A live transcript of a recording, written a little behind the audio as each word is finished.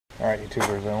Alright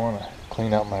YouTubers, I want to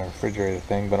clean out my refrigerator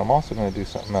thing, but I'm also going to do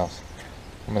something else.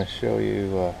 I'm going to show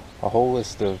you a whole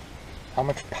list of how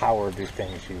much power do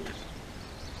things use.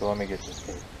 So let me get this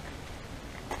tape.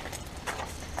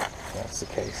 That's the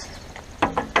case.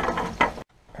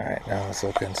 Alright, now let's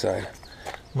look inside.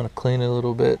 I'm going to clean it a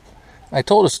little bit. I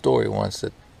told a story once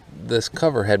that this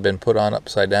cover had been put on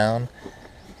upside down,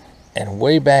 and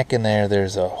way back in there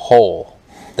there's a hole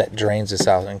that drains this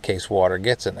out in case water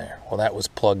gets in there. Well, that was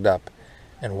plugged up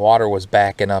and water was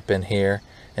backing up in here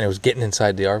and it was getting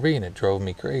inside the RV and it drove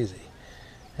me crazy.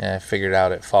 And I figured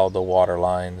out it followed the water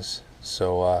lines.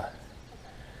 So alright,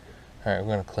 we're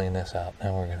going to clean this out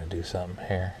and we're going to do something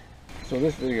here. So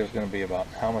this video is going to be about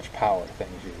how much power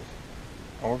things use,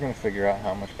 and we're going to figure out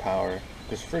how much power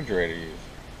this refrigerator uses.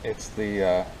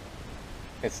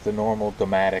 It's the normal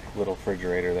Dometic little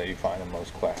refrigerator that you find in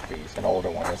most Class Bs. An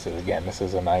older one. This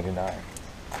is a 99. I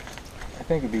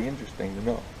think it'd be interesting to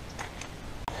know.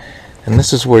 And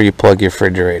this is where you plug your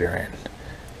refrigerator in.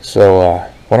 So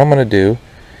what I'm going to do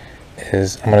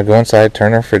is I'm going to go inside,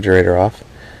 turn the refrigerator off.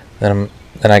 Then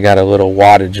I got a little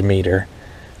wattage meter.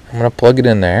 I'm going to plug it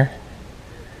in there,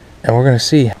 and we're going to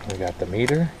see. We got the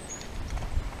meter.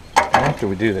 And after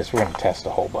we do this, we're going to test a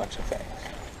whole bunch of things.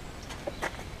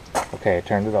 Okay, I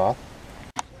turned it off.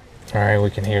 Alright, we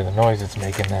can hear the noise it's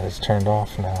making that it's turned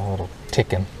off now, a little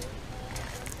ticking.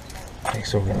 Okay,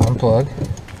 so we're going to unplug.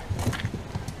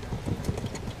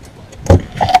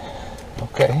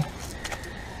 Okay.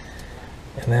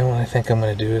 And then what I think I'm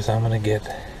going to do is I'm going to get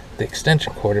the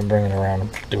extension cord and bring it around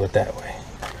and do it that way.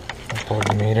 I'll plug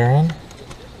the meter in.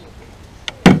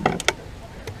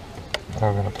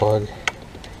 We're going to plug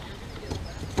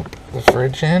the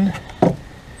fridge in.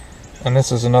 And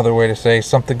this is another way to say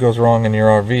something goes wrong in your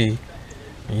RV,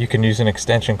 you can use an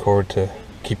extension cord to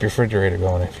keep your refrigerator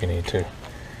going if you need to.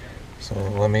 So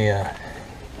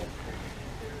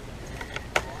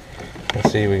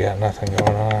let's see, we got nothing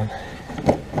going on.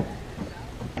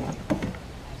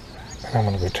 I'm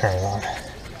going to go turn it on.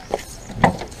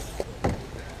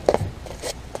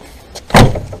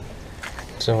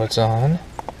 So it's on,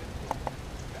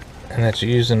 and it's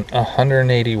using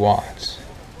 180 watts.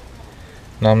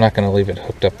 Now I'm not going to leave it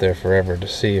hooked up there forever to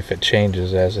see if it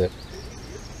changes as it.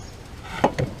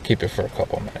 Keep it for a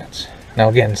couple minutes. Now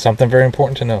again, something very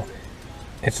important to know.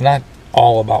 It's not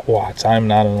all about watts. I'm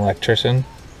not an electrician.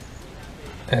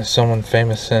 As someone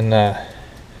famous in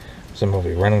some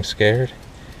movie, Running Scared.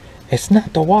 It's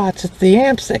not the watts, it's the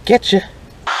amps that get you. Try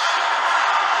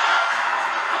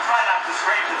not to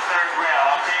scrape the third rail,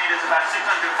 okay? There's about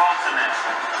 600 volts in this.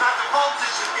 It's not the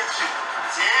voltage that gets you,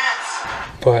 it's the amps.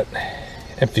 But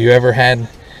if you ever had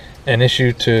an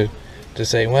issue to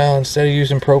say, well, instead of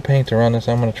using propane to run this,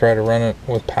 I'm going to try to run it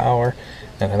with power,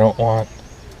 and I don't want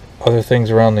other things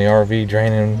around the RV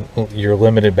draining your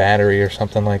limited battery or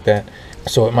something like that.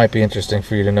 So it might be interesting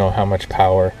for you to know how much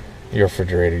power your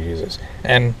refrigerator uses.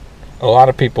 And a lot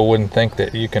of people wouldn't think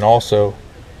that you can also,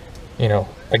 you know,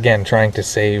 again, trying to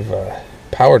save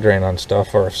power drain on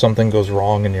stuff, or if something goes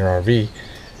wrong in your RV,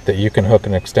 that you can hook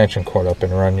an extension cord up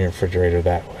and run your refrigerator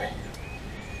that way.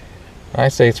 I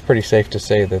say it's pretty safe to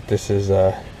say that this is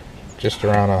just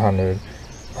around under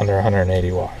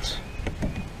 180 watts.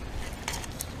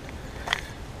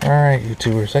 Alright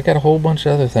YouTubers, I got a whole bunch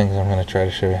of other things I'm going to try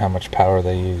to show you how much power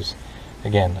they use.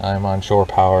 Again, I'm on shore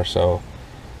power, so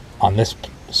on this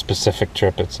specific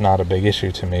trip it's not a big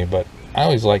issue to me, but I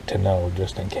always like to know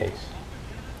just in case.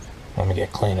 Let me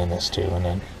get cleaning this too, and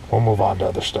then we'll move on to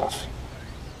other stuff.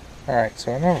 Alright,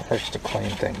 so it never hurts to clean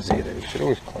things either. You should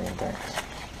always clean things.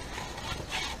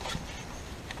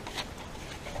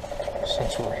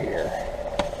 Since we're here,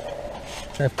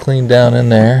 I've cleaned down in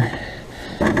there,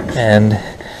 and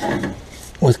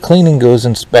with cleaning goes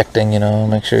inspecting, you know,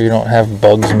 make sure you don't have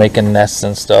bugs making nests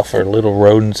and stuff, or little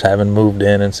rodents having moved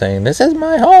in and saying, this is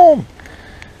my home.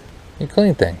 You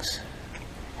clean things.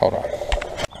 Hold on.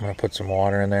 I'm going to put some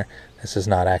water in there. This is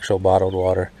not actual bottled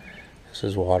water. This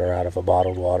is water out of a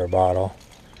bottled water bottle.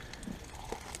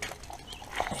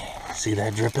 See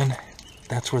that dripping?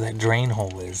 That's where that drain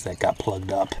hole is that got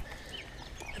plugged up.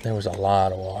 There was a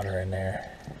lot of water in there.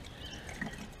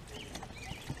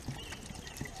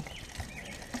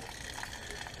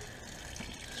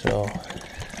 So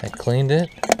I cleaned it.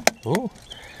 Ooh,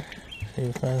 see,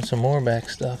 we found some more back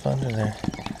stuff under there.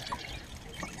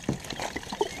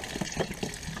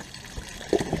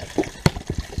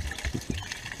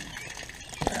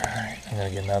 Alright, I'm gonna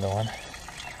get another one.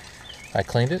 I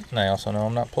cleaned it, and I also know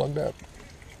I'm not plugged up.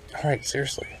 Alright,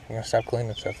 seriously, we're gonna stop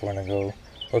cleaning stuff. We're gonna go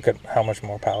look at how much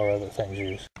more power other things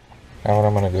use. Now what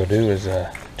I'm gonna go do is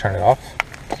turn it off.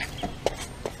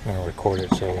 I'm gonna record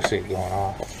it so we'll see it going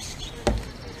off.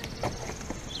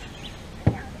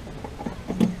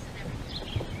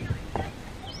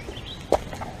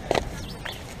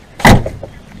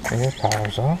 There,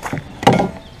 power's off.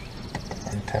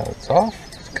 Until it's off.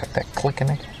 It's got that clicking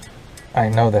again. I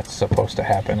know that's supposed to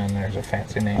happen and there's a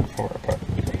fancy name for it, but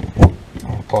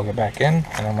I'm gonna plug it back in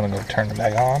and I'm gonna go turn it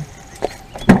back on.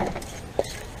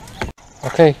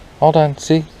 Okay, hold on.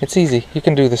 See, it's easy. You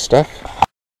can do this stuff.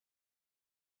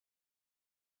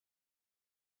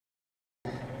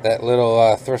 That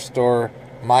little thrift store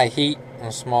My Heat,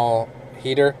 a small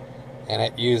heater, and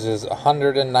it uses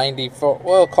 194,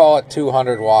 we'll call it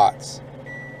 200 watts.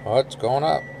 Well, it's going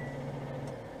up.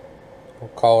 We'll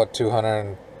call it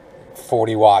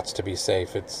 240 watts to be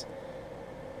safe. It's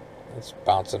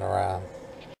bouncing around.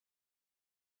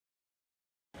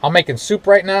 I'm making soup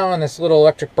right now, and this little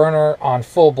electric burner on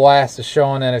full blast is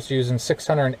showing that it's using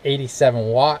 687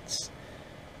 watts.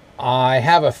 I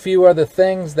have a few other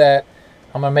things that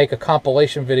I'm going to make a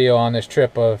compilation video on this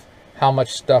trip of how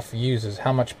much stuff uses,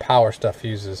 how much power stuff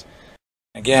uses.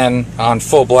 Again, on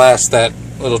full blast, that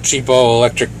little cheapo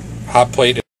electric hot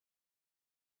plate.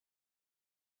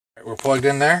 We're plugged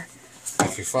in there.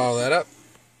 If you follow that up,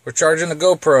 we're charging the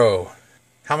GoPro.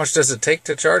 How much does it take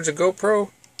to charge a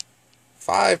GoPro?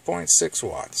 5.6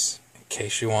 watts, in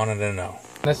case you wanted to know.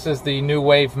 This is the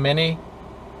NuWave Mini.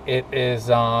 It is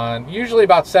on usually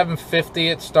about 750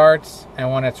 it starts,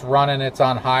 and when it's running, it's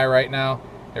on high right now.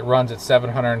 It runs at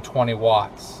 720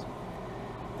 watts.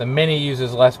 The Mini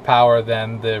uses less power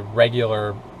than the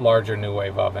regular larger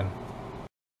NuWave oven.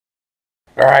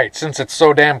 Alright, since it's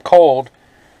so damn cold,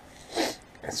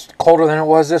 it's colder than it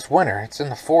was this winter. It's in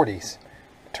the 40s.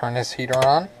 Turn this heater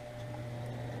on.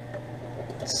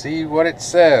 Let's see what it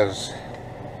says.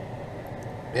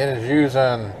 It is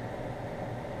using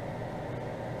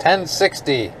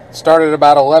 1060. Started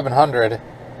about 1100.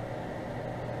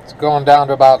 It's going down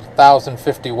to about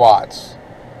 1050 watts.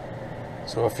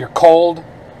 So if you're cold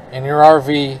in your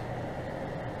RV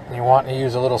and you want to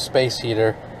use a little space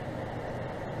heater,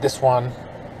 this one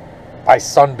by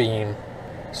Sunbeam.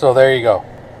 So there you go.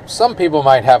 Some people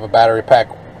might have a battery pack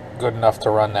good enough to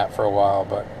run that for a while,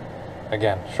 but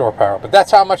again, shore power. But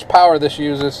that's how much power this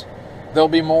uses. There'll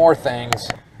be more things.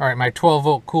 All right, my 12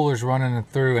 volt cooler's running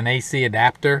through an AC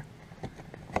adapter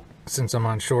since I'm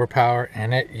on shore power,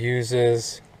 and it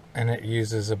uses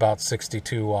about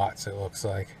 62 watts, it looks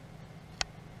like.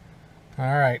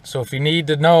 All right, so if you need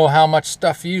to know how much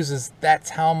stuff uses,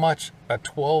 that's how much a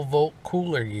 12 volt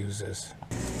cooler uses.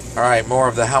 All right, more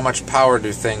of the how much power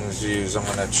do things use. I'm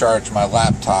gonna charge my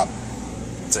laptop.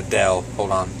 It's a Dell,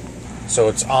 hold on. So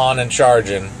it's on and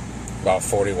charging, about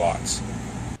 40 watts.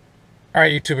 All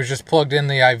right, YouTubers, just plugged in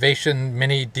the Ivation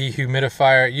Mini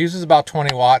Dehumidifier. It uses about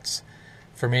 20 watts.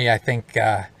 For me, I think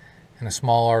in a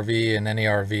small RV, in any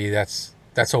RV,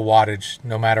 that's a wattage.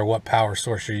 No matter what power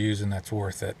source you're using, that's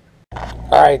worth it.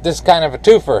 All right, this is kind of a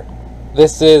twofer.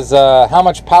 This is how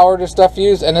much power does stuff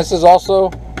use, and this is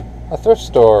also a thrift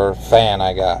store fan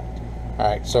I got. All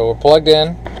right, so we're plugged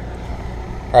in.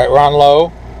 All right, we're on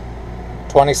low,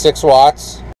 26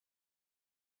 watts.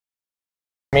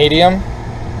 Medium,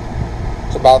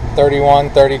 it's about 31,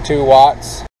 32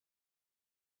 watts.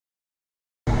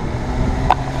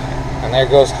 And there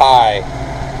goes high,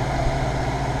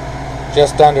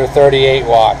 just under 38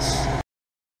 watts.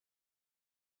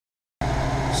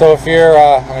 So if you're,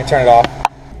 let me turn it off.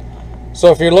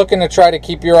 So if you're looking to try to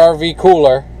keep your RV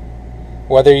cooler,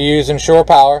 whether you're using shore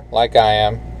power, like I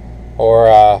am, or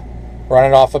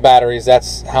running off of batteries,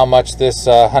 that's how much this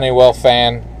Honeywell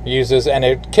fan uses, and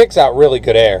it kicks out really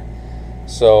good air.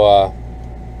 So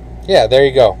yeah, there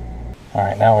you go. All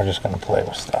right, now we're just going to play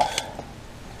with stuff.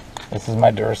 This is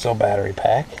my Duracell battery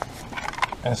pack.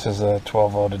 This is a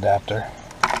 12 volt adapter.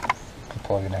 You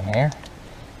plug it in here,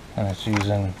 and it's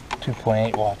using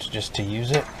 2.8 watts just to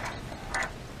use it.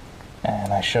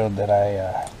 And I showed that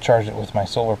I charged it with my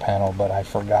solar panel, but I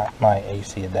forgot my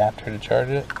AC adapter to charge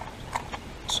it.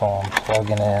 So I'm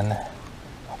plugging in a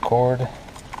cord,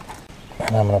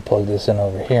 and I'm going to plug this in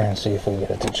over here and see if we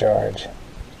get it to charge.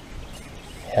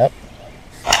 Yep,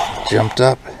 jumped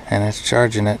up and it's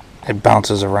charging it. It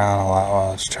bounces around a lot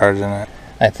while it's charging it.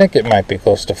 I think it might be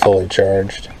close to fully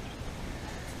charged.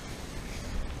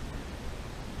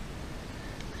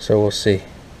 So we'll see.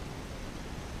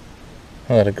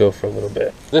 I'll let it go for a little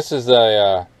bit. This is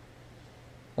a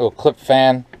little clip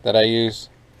fan that I use,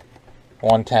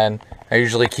 110. I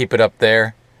usually keep it up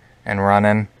there and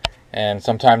running, and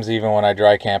sometimes even when I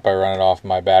dry camp I run it off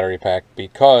my battery pack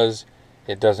because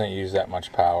it doesn't use that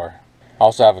much power. I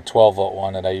also have a 12 volt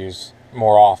one that I use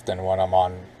more often when I'm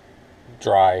on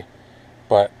dry,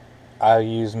 but I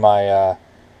use my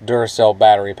Duracell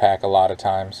battery pack a lot of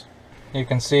times. You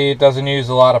can see it doesn't use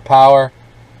a lot of power.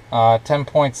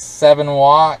 10.7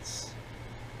 watts.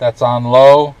 That's on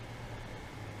low.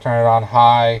 Turn it on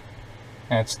high,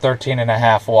 and it's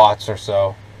 13.5 watts or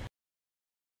so.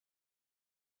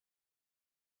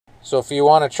 So if you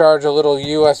want to charge a little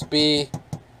bitty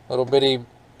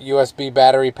USB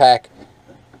battery pack,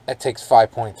 that takes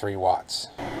 5.3 watts.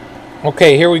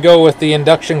 Okay, here we go with the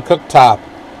induction cooktop.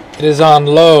 It is on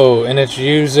low, and it's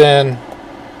using...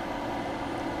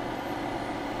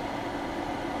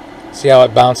 See how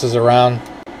it bounces around?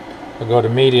 We'll go to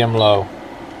medium low.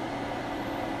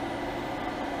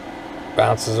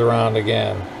 Bounces around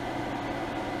again.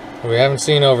 We haven't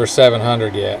seen over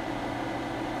 700 yet.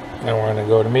 And we're going to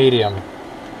go to medium.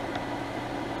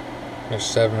 There's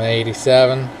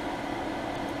 787.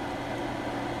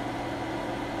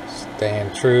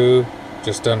 Staying true.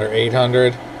 Just under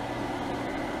 800.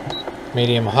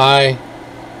 Medium high.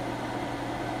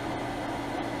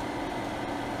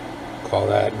 Call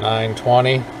that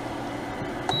 920.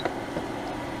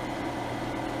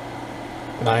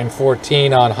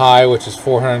 914 on high, which is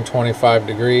 425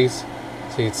 degrees.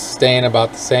 See, it's staying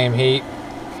about the same heat.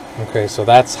 Okay, so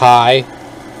that's high.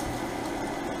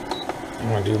 I'm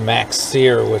going to do max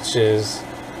sear, which is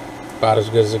about as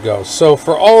good as it goes. So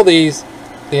for all these,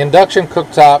 the induction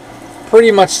cooktop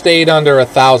pretty much stayed under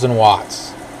 1,000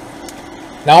 watts.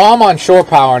 Now I'm on shore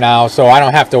power now, so I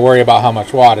don't have to worry about how much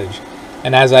wattage.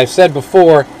 And as I've said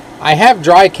before, I have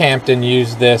dry camped and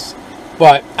used this,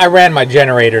 but I ran my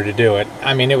generator to do it.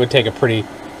 I mean, it would take a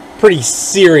pretty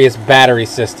serious battery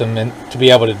system to be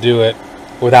able to do it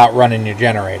without running your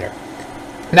generator.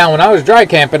 Now, when I was dry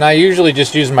camping, I usually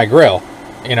just used my grill,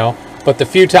 you know, but the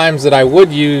few times that I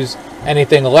would use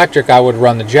anything electric, I would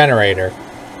run the generator,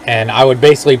 and I would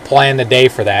basically plan the day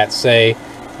for that. Say,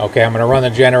 okay, I'm going to run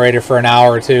the generator for an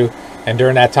hour or two, and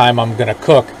during that time I'm going to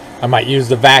cook. I might use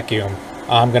the vacuum.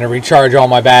 I'm going to recharge all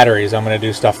my batteries. I'm going to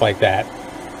do stuff like that.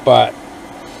 But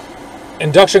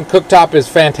induction cooktop is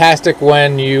fantastic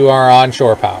when you are on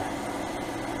shore power.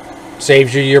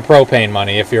 Saves you your propane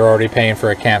money if you're already paying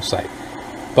for a campsite.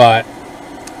 But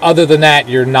other than that,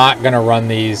 you're not going to run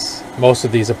most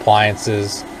of these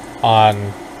appliances on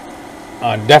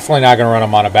definitely not going to run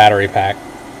them on a battery pack.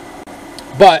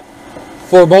 But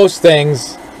for most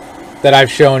things that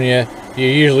I've shown you, you're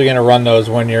usually going to run those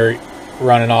when you're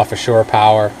running off of shore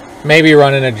power, maybe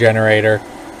running a generator,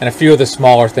 and a few of the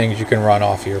smaller things you can run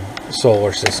off your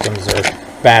solar systems or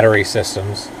battery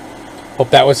systems.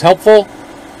 Hope that was helpful.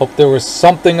 Hope there was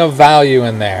something of value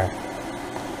in there.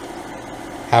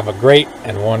 Have a great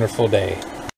and wonderful day.